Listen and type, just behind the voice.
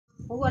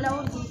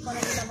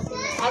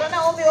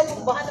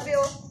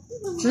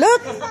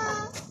Look!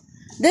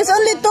 There's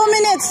only 2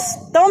 minutes.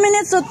 2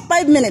 minutes to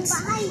 5 minutes.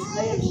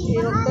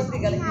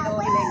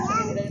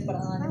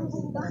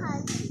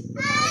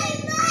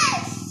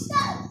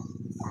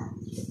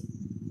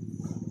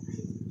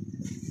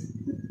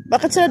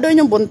 Bakit sila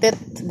doon yung buntit?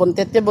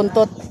 Buntit niya,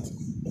 buntot.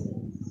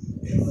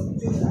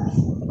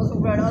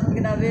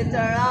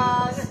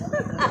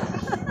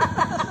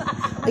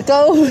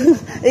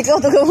 Ikaw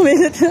to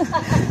minute.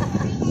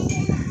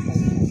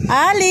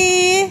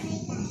 Ali,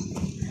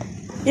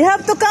 you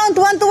have to count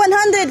 1 to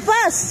 100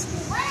 fast.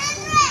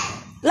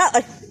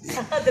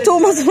 100.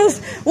 2 mas.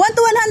 1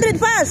 to 100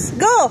 fast.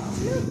 Go.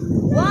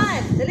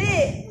 1,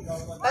 dali.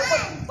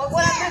 Pag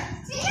wala ka.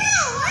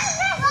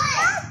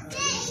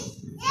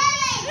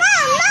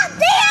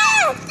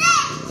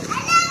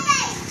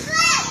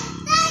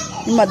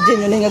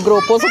 Imagine yun yung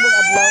grupo sa mga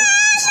adlaw.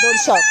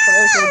 Don't shout.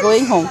 We're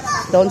going home.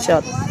 Don't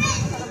shout.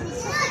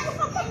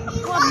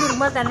 Kung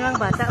abnormal tanang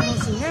bata mo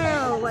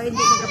singaw, hindi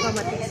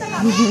nagpapamati.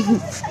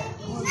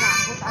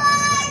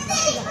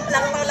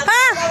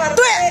 Ha?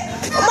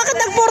 Bakit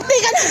nag-40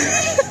 ka na?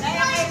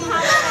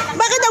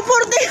 Bakit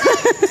nag-40?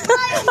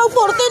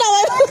 Nag-40 na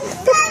kayo.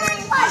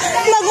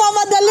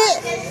 Nagmamadali.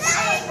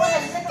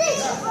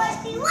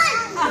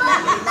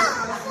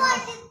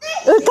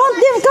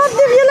 Count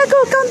them. Yala ko,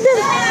 count them.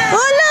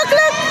 Oh, look.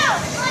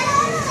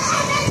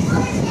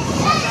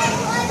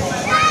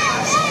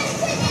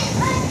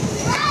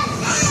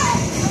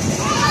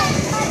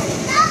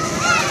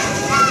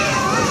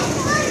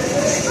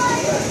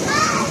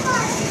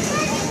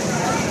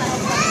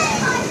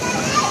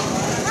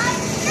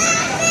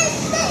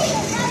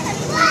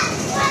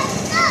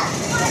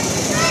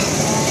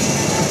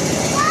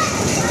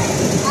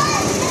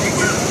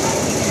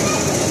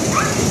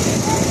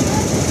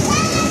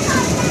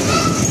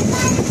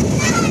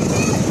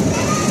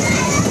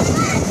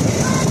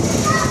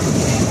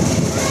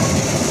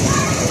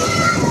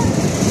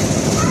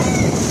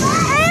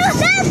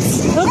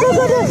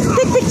 Go.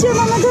 Take picture,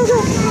 Mama. Go. Go,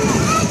 in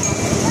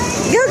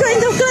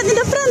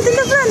the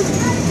front.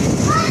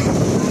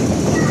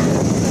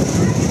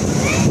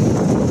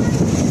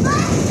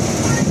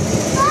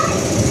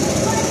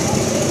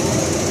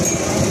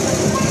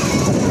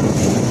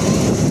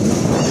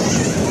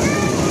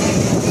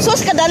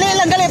 Sus, kadali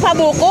lang gali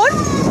pabukon.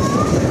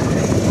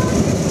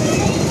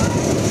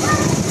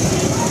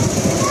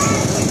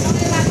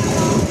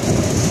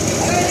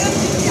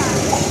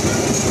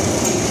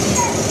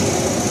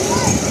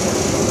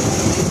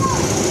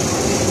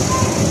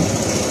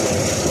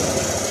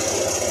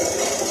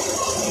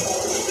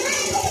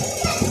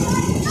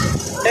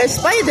 There's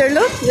spider,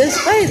 look. There's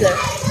spider.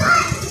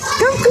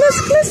 Come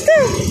close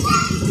there.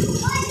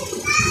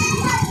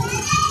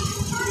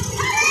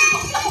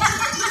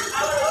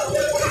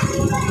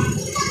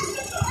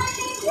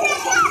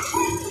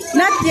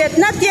 Not yet.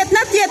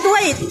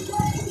 Wait.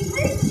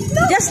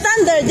 Just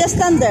stand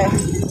there.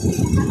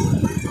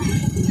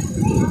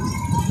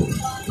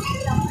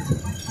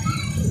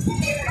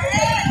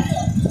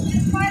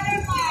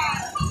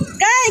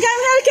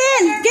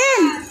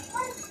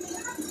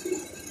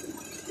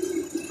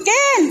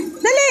 Ken,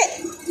 dali.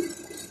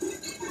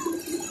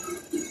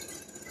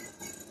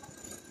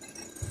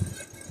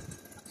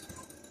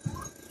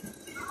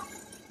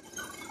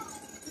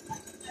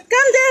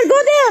 Come there, go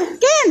there.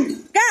 Ken,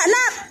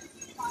 nak.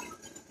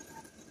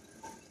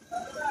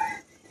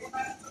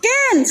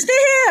 Ken,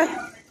 stay here.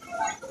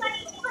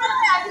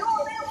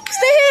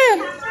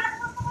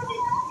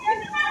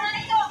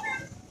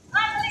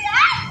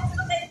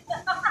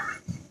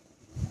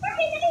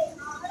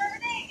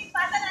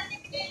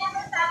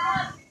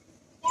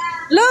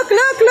 Look,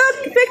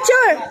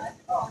 picture.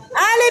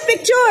 Ali,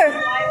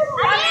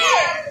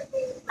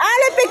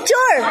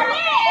 picture.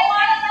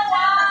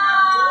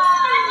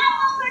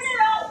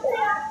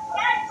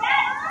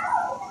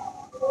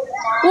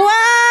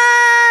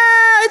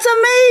 Wow, it's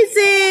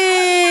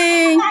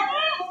amazing.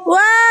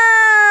 Wow.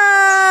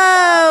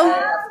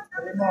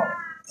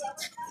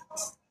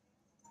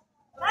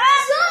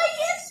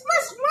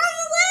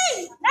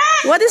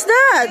 What is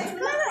that?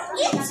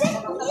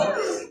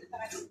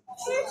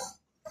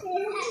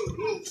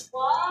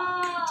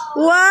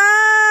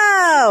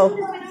 Wow!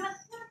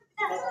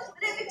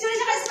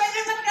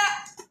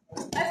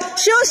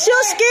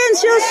 Shoes, Ken,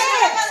 shoes.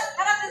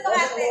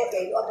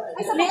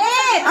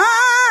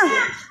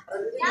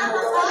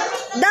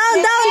 Down.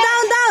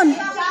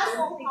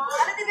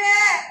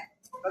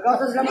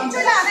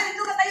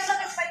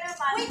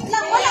 Wait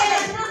lang, wala.